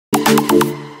What's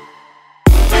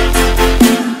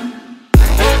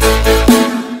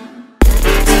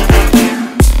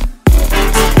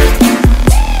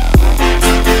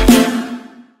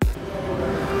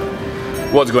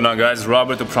going on, guys?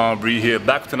 Robert the Primal Breed here,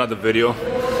 back with another video.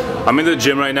 I'm in the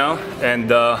gym right now and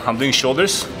I'm doing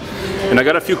shoulders, and I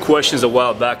got a few questions a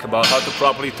while back about how to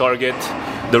properly target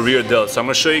the rear delts. So I'm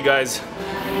going to show you guys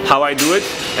how I do it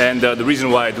and the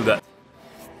reason why I do that.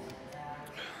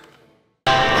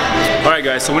 Alright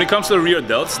guys, so when it comes to the rear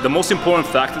delts, the most important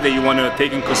factor that you want to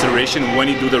take in consideration when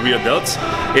you do the rear delts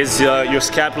is your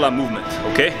scapula movement,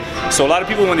 okay? So a lot of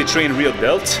people, when they train rear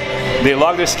delts, they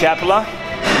lock their scapula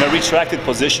in a retracted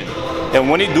position. And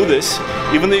when you do this,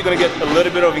 even though you're going to get a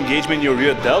little bit of engagement in your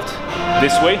rear delt,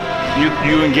 this way,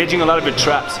 you're engaging a lot of your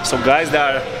traps. So guys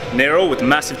that are narrow with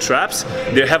massive traps,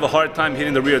 they have a hard time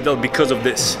hitting the rear delt because of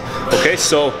this. Okay,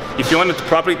 so if you want to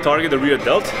properly target the rear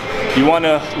delt, you want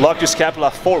to lock your scapula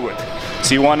forward.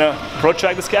 So you want to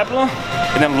protract the scapula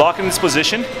and then lock in this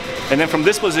position. And then from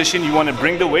this position, you want to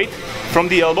bring the weight from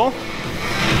the elbow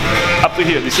up to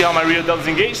here. Do you see how my rear delt is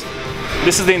engaged?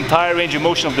 This is the entire range of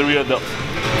motion of the rear delt.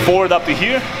 Forward up to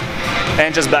here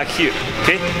and just back here,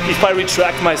 okay? If I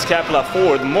retract my scapula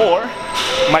forward more,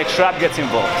 my trap gets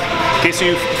involved. Okay, so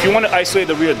if you want to isolate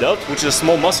the rear delt, which is a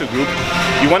small muscle group,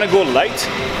 you want to go light,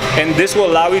 and this will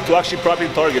allow you to actually properly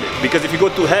target it. Because if you go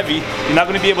too heavy, you're not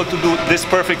going to be able to do this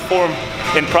perfect form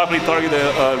and properly target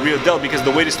the rear delt because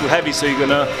the weight is too heavy. So you're going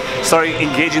to start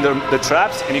engaging the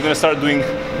traps, and you're going to start doing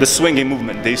the swinging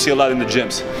movement that you see a lot in the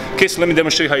gyms. Okay, so let me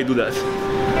demonstrate how you do that.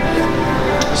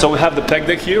 So we have the pec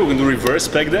deck here. We're going to do reverse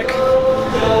pec deck.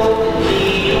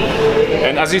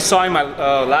 And as you saw in my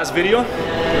last video,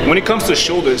 when it comes to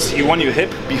shoulders, you want your hip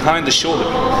behind the shoulder,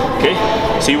 okay?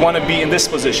 So you want to be in this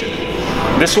position.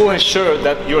 This will ensure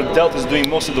that your delt is doing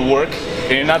most of the work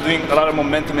and you're not doing a lot of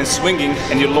momentum and swinging,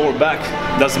 and your lower back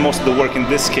does most of the work in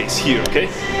this case here, okay?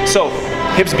 So,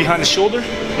 hips behind the shoulder,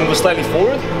 move slightly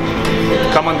forward,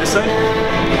 come on this side.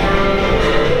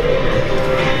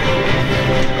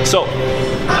 So,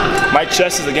 my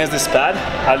chest is against this pad,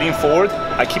 I lean forward,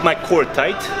 I keep my core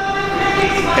tight,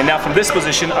 and now from this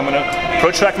position, I'm gonna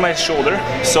protract my shoulder,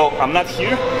 so I'm not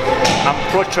here,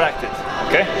 I'm protracted,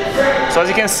 okay? So as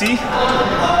you can see,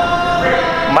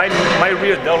 my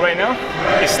rear delt right now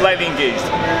is slightly engaged.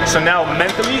 So now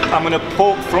mentally, I'm gonna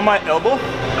pull from my elbow,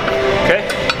 okay?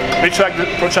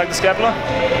 Protract the scapula,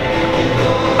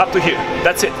 up to here,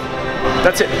 that's it,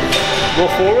 that's it. Go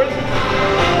forward,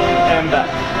 and back.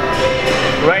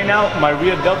 Right now, my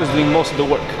rear delt is doing most of the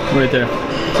work. Right there.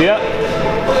 See that?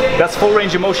 That's full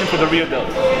range of motion for the rear delt.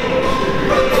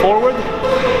 Forward,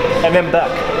 and then back,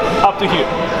 up to here.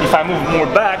 If I move more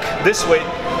back, this way,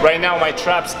 right now my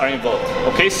traps are involved.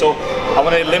 Okay, so I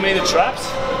want to eliminate the traps.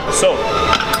 So,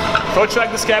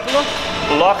 protract the scapula,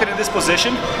 lock it in this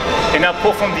position, and now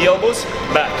pull from the elbows,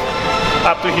 back,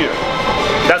 up to here.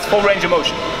 That's full range of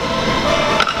motion.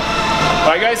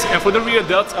 Alright guys, and for the rear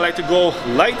delts, I like to go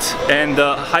light and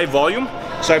high volume.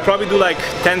 So I probably do like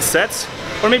 10 sets,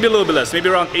 or maybe a little bit less, maybe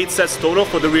around 8 sets total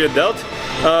for the rear delt,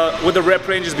 with the rep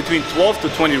ranges between 12 to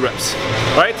 20 reps.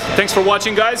 Alright, thanks for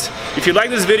watching guys. If you like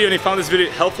this video and you found this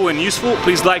video helpful and useful,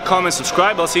 please like, comment,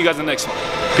 subscribe. I'll see you guys in the next one.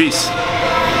 Peace.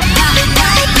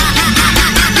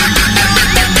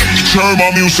 Turn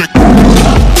my music.